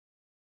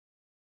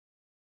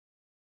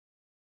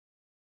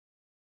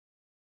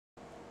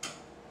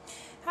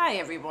Hi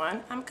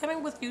everyone, I'm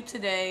coming with you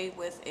today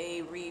with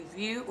a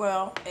review,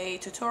 a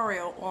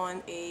tutorial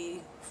on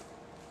a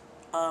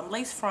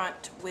lace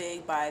front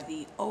wig by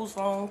the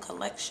Ozone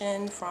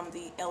collection from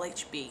the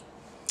LHB.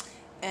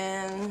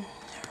 And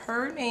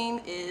her name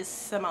is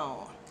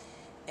Simone,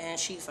 and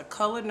she's a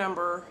color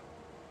number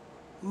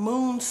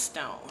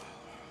Moonstone.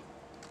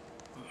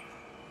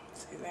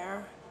 See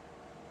there?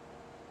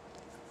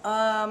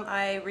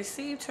 I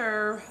received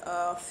her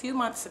a few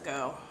months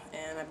ago,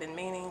 and I've been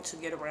meaning to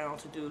get around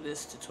to do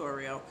this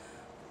tutorial,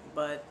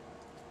 but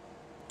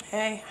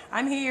hey,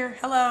 I'm here.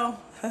 Hello.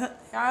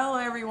 Hello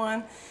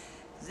everyone.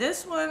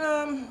 This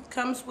one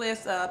comes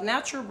with a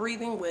natural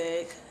breathing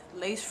wig,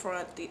 lace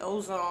front, the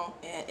Ozone,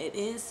 and it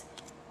is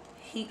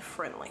heat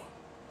friendly.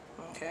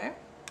 Okay.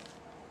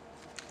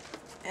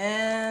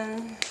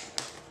 And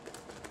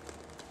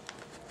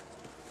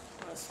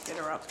let's get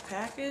her out the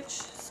package.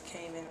 This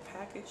came in a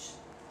package.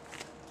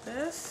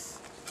 This.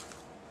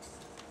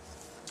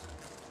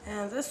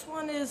 And this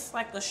one is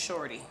like a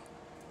shorty.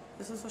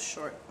 This is a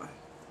short one.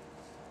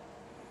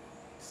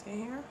 See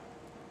here?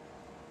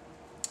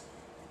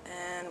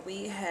 And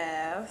we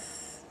have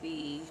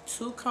the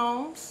two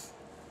combs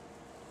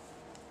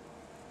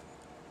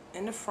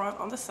in the front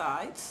on the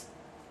sides.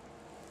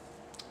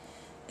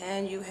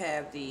 And you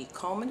have the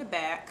comb in the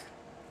back.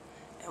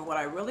 And what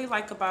I really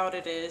like about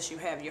it is you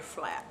have your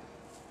flap.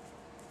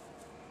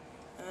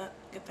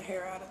 Get the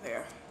hair out of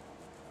there.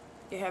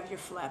 You have your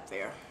flap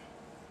there.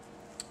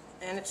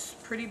 And it's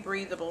pretty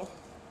breathable.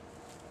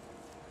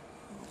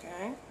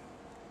 Okay.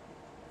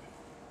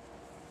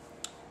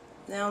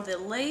 Now the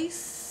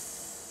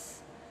lace,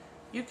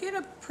 you get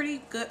a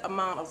pretty good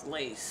amount of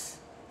lace.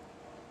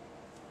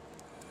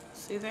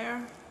 See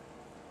there?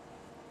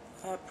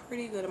 A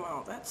pretty good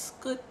amount. That's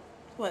good,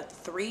 what,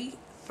 3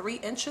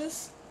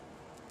 inches?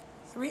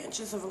 3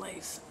 inches of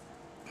lace.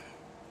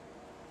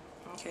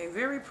 Okay,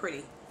 very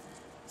pretty.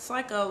 It's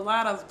like a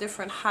lot of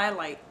different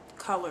highlight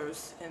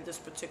colors in this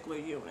particular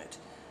unit.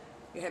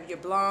 You have your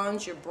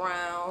blondes, your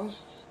brown,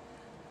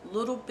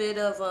 little bit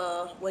of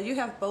well, you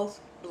have both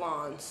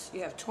blondes.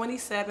 You have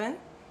 27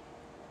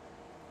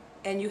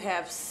 and you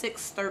have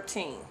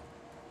 613.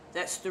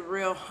 That's the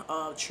real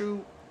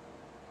true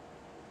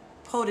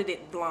poted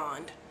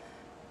blonde.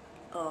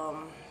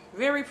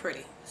 Very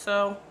pretty.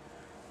 So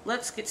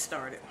let's get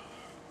started.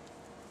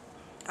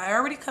 I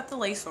already cut the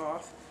lace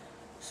off,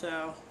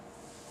 so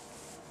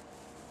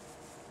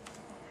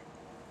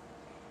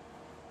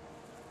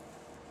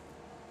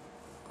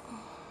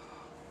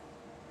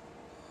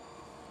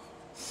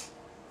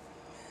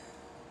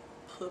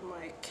put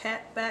my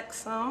cap back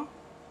some.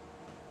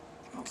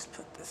 Let's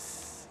put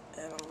this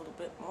in a little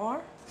bit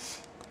more.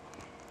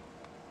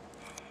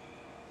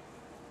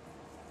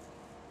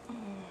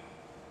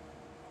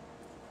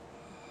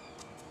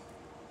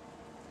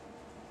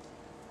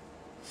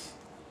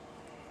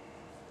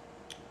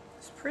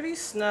 It's pretty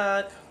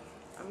snug.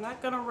 I'm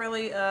not gonna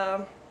really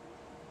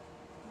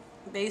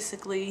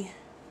basically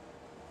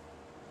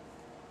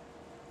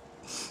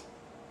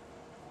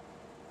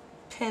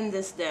pin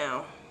this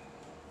down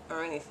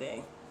or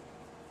anything.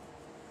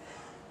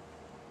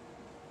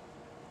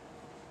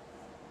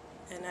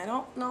 And I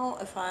don't know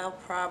if I'll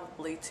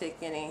probably take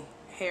any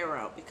hair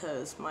out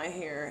because my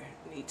hair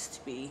needs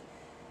to be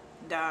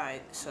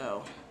dyed.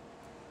 So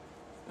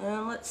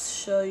let's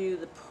show you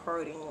the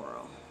parting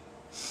room.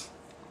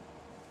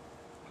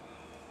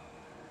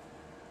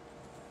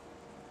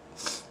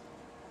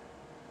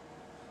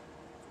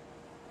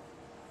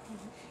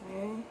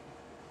 Okay.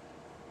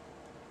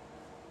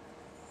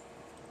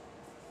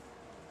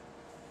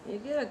 You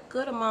get a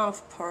good amount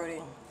of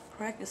parting.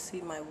 I can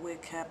see my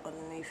wig cap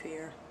underneath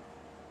here.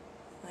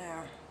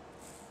 There.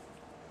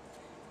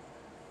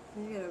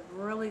 You get a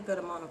really good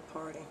amount of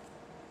parting.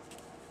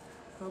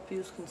 Hope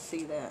you can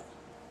see that.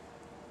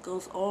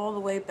 Goes all the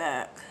way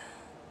back.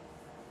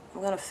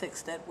 I'm gonna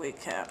fix that wig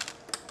cap.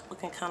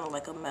 Looking kind of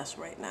like a mess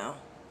right now.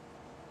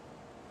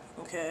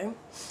 Okay.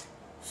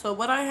 So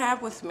what I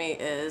have with me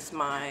is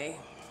my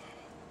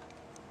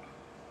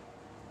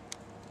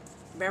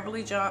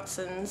Beverly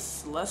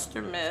Johnson's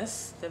Luster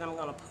Mist that I'm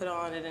going to put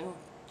on it and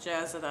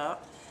jazz it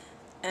up,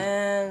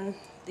 and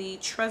the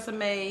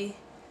Tresemme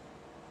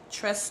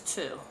Tress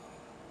 2.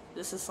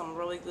 This is some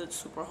really good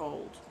super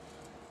hold.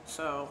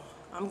 So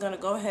I'm going to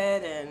go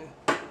ahead and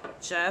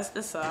jazz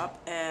this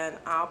up, and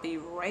I'll be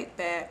right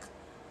back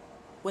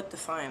with the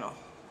final.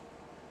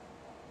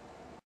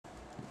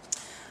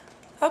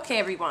 Okay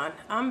everyone,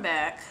 I'm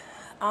back.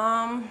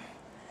 I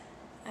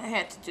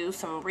had to do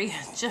some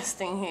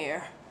readjusting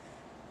here.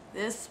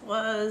 This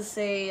was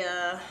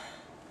this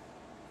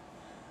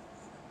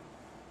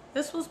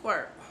was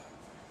work,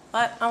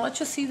 but I'll let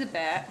you see the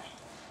back.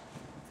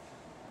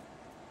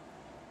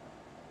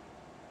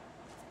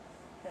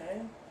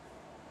 Okay.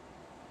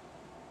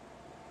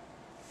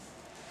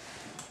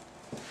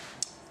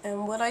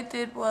 And what I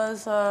did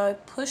was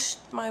pushed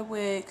my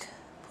wig,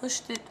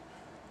 pushed it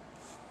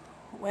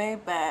way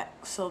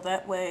back so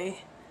that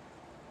way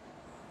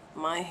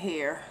my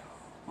hair,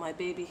 my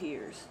baby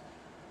hairs,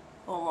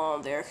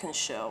 along there can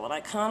show. And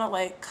I kind of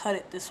like cut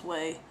it this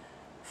way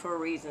for a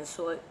reason,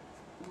 so it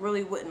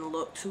really wouldn't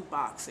look too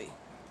boxy.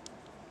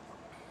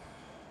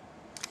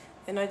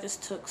 And I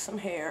just took some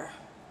hair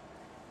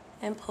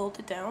and pulled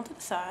it down to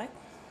the side.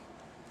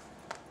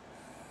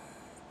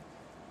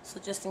 So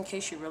just in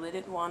case you really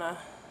didn't want to,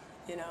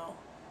 you know,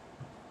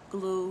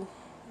 glue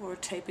or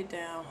tape it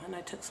down. And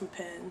I took some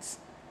pins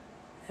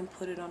and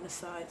put it on the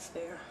sides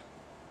there.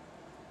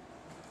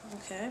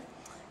 Okay.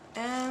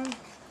 And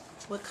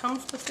what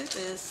comes with it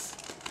is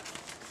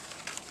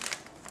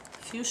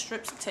a few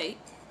strips of tape.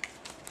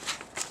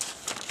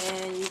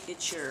 And you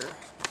get your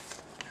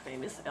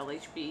famous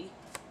LHB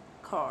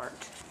card.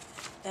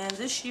 And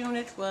this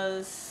unit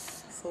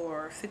was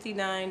for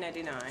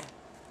 $59.99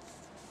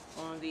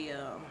 on the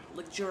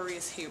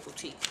Luxurious Hair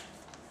Boutique.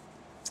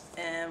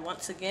 And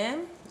once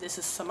again, this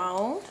is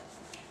Simone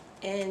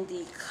in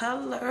the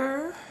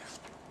color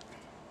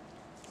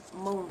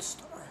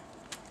Moonstar.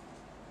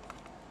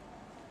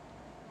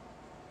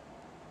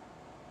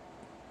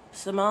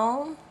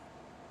 Simone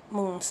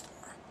Moonstar.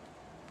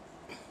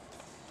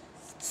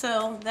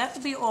 So that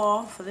will be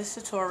all for this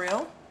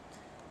tutorial.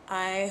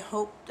 I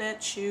hope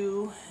that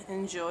you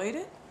enjoyed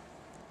it.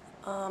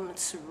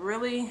 It's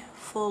really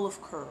full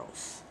of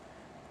curls.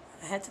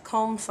 I had to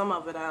comb some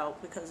of it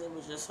out because it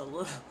was just a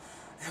little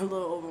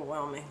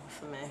overwhelming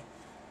for me.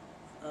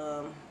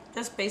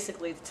 Just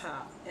basically the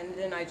top, and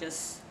then I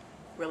just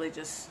really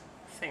just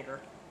finger.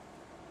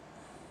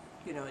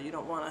 You know, you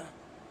don't want to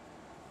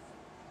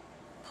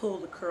pull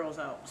the curls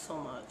out so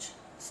much.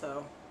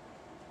 So,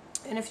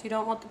 and if you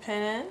don't want the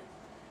pin in,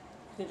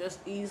 you can just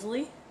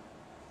easily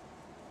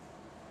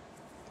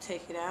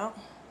take it out.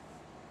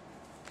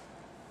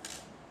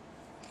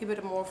 Give it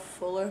a more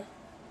fuller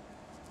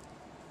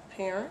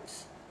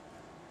appearance.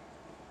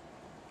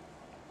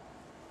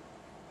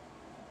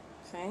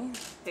 Okay,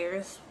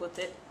 there's with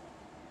it.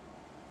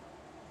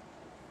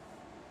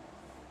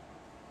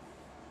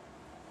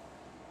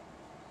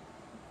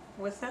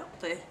 Without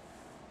the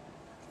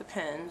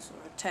pins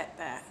or tack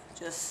back,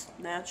 just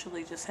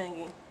naturally just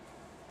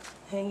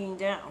hanging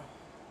down.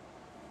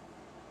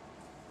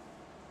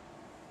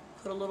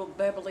 Put a little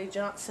Beverly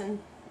Johnson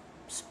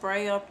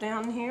spray up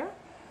down here.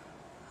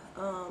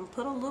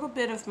 Put a little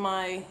bit of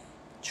my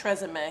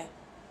Tresemme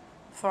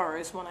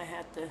furs when I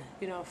had to,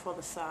 you know, for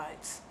the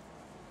sides.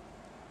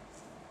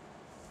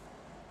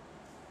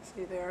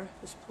 See there?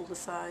 Just pull the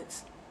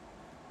sides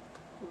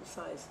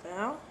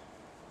down.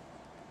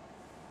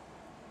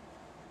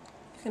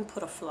 You can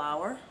put a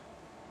flower.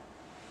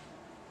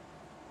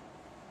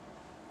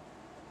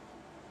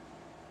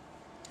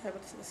 Have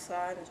it to the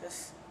side and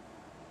just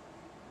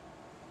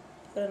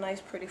put a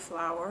nice pretty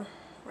flower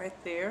right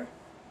there.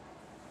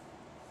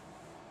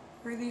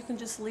 Or you can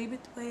just leave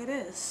it the way it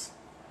is.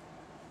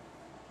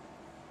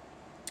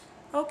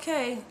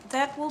 Okay,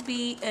 that will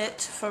be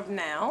it for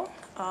now.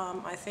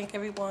 I thank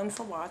everyone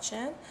for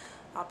watching.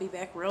 I'll be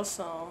back real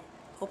soon.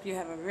 Hope you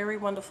have a very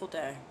wonderful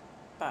day.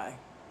 Bye.